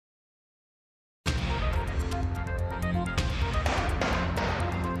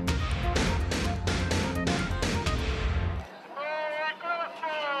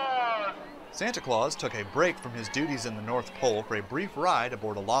Santa Claus took a break from his duties in the North Pole for a brief ride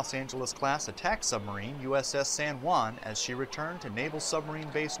aboard a Los Angeles-class attack submarine USS San Juan as she returned to Naval Submarine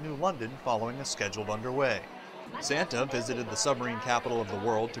Base New London following a scheduled underway. Santa visited the submarine capital of the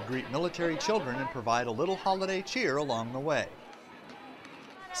world to greet military children and provide a little holiday cheer along the way.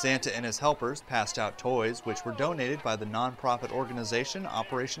 Santa and his helpers passed out toys which were donated by the nonprofit organization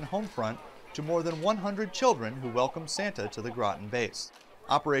Operation Homefront to more than 100 children who welcomed Santa to the Groton base.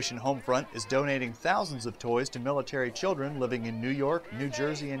 Operation Homefront is donating thousands of toys to military children living in New York, New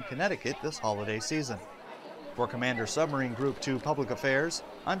Jersey, and Connecticut this holiday season. For Commander Submarine Group 2 Public Affairs,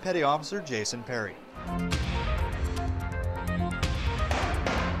 I'm Petty Officer Jason Perry.